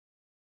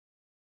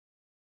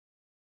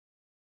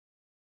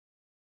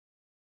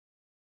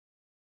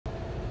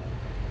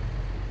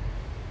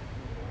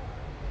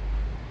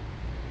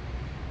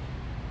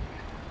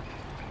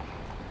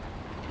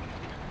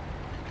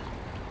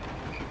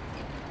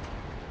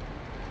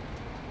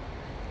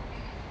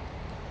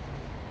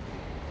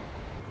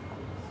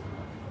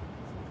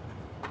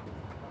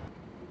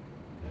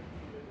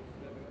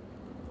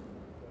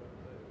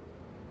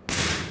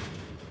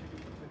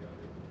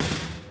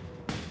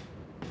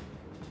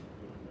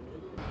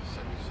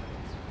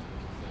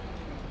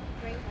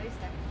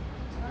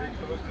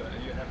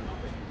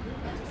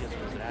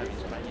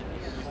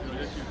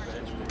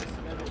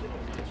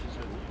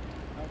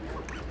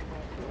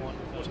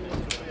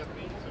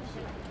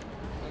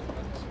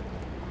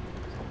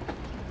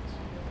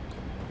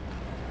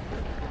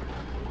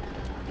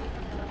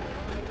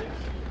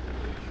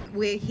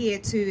We're here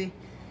to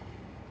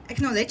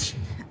acknowledge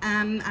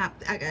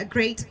a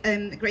great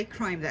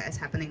crime that is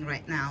happening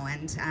right now,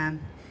 and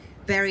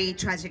very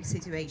tragic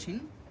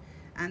situation,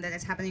 and that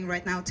is happening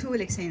right now to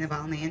Alexei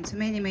Navalny and to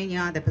many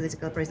other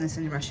political prisoners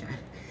in Russia.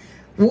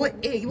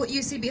 What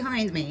you see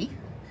behind me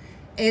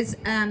is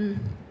an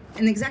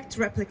exact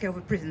replica of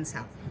a prison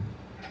cell.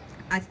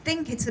 I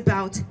think it's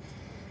about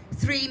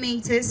 3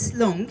 meters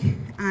long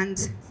and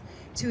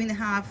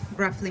 2.5,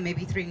 roughly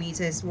maybe 3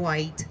 meters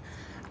wide.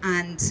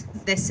 And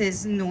this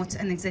is not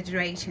an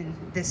exaggeration.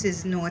 This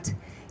is not,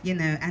 you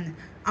know, an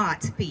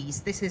art piece.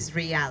 This is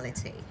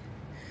reality.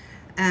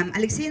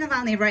 Alexei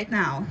Navalny right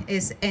now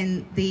is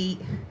in the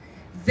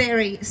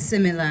very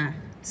similar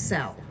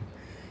cell.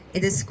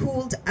 It is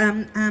called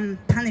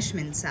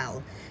punishment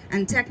cell.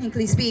 And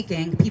technically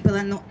speaking, people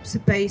are not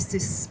supposed to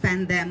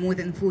spend there more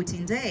than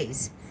 14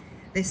 days.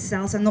 These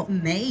cells are not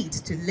made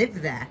to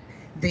live there.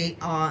 They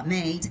are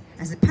made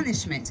as a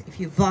punishment if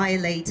you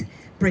violate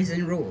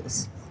prison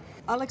rules.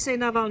 Alexei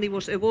Navalny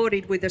was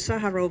awarded with the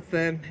Sakharov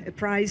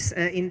Prize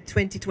in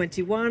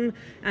 2021,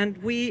 and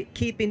we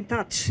keep in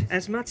touch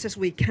as much as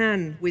we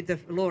can with the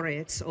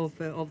laureates of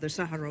the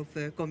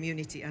Sakharov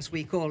community, as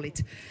we call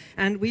it.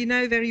 And we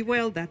know very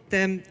well that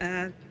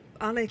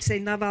Alexei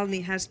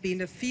Navalny has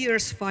been a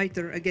fierce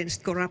fighter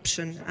against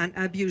corruption and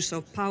abuse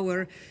of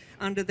power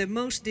under the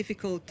most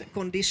difficult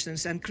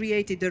conditions, and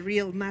created a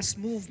real mass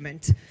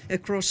movement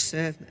across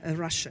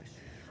Russia.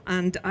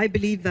 And I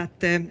believe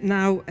that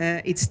now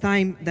it's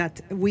time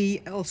that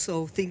we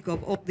also think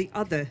of all the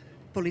other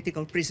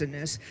political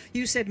prisoners.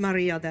 You said,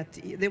 Maria, that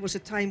there was a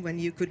time when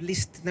you could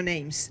list the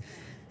names.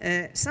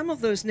 Some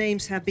of those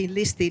names have been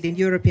listed in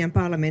European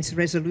Parliament's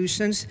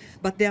resolutions,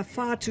 but there are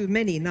far too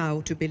many now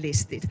to be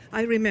listed.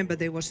 I remember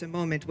there was a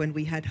moment when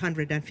we had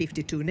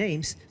 152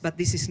 names, but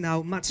this is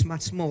now much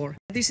more.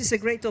 This is a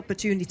great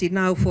opportunity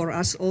now for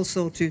us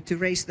also to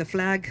raise the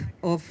flag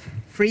of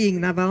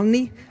freeing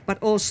Navalny,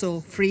 but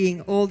also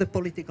freeing all the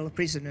political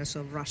prisoners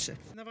of Russia.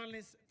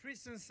 Navalny's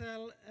prison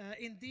cell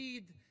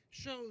indeed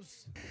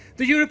shows.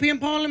 The European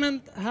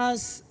Parliament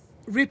has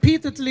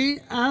repeatedly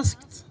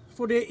asked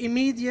for the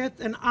immediate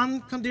and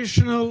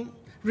unconditional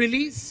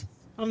release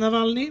of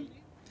Navalny.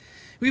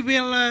 We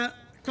will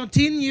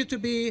continue to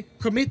be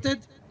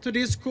committed to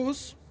this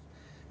cause.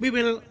 We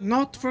will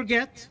not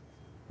forget.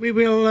 We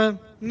will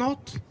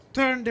not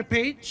turn the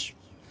page.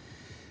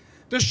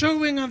 The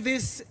showing of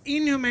this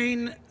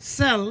inhumane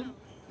cell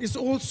is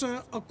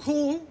also a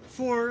call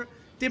for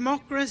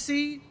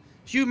democracy,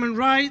 human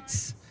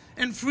rights,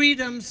 and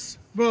freedoms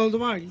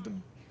worldwide.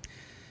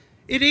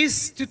 It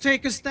is to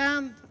take a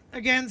stand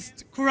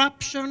against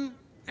corruption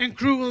and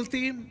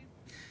cruelty.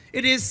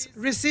 It is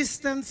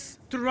resistance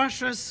to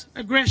Russia's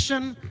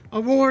aggression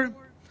of war.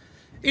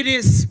 It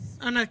is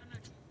an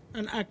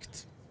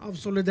act of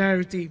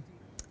solidarity.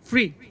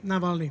 Free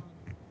Navalny.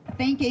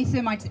 Thank you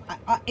so much.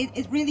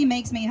 It really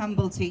makes me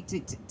humble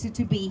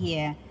to be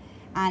here,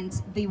 and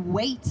the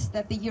weight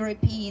that the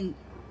European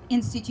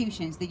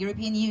institutions, the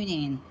European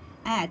Union,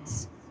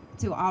 adds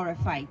to our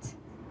fight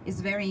is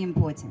very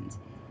important.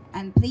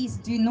 And please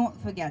do not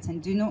forget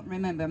and do not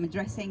remember, I'm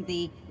addressing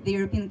the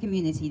European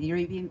community, the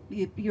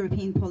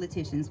European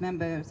politicians,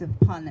 members of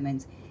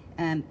parliament,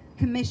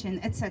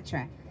 commission,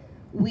 etc.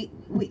 We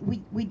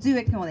do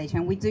acknowledge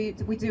and we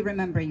do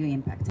remember your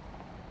impact.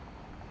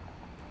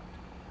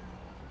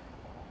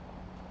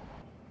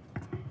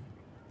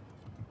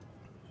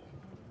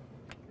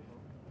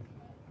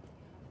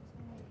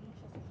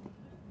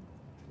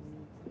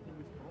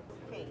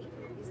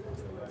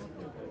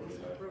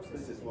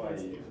 This is why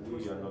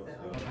we are not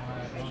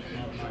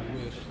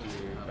wish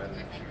to ban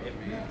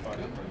every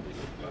party from this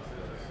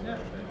cluster.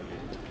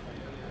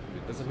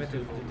 It doesn't matter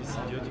if this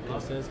idiotic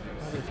process.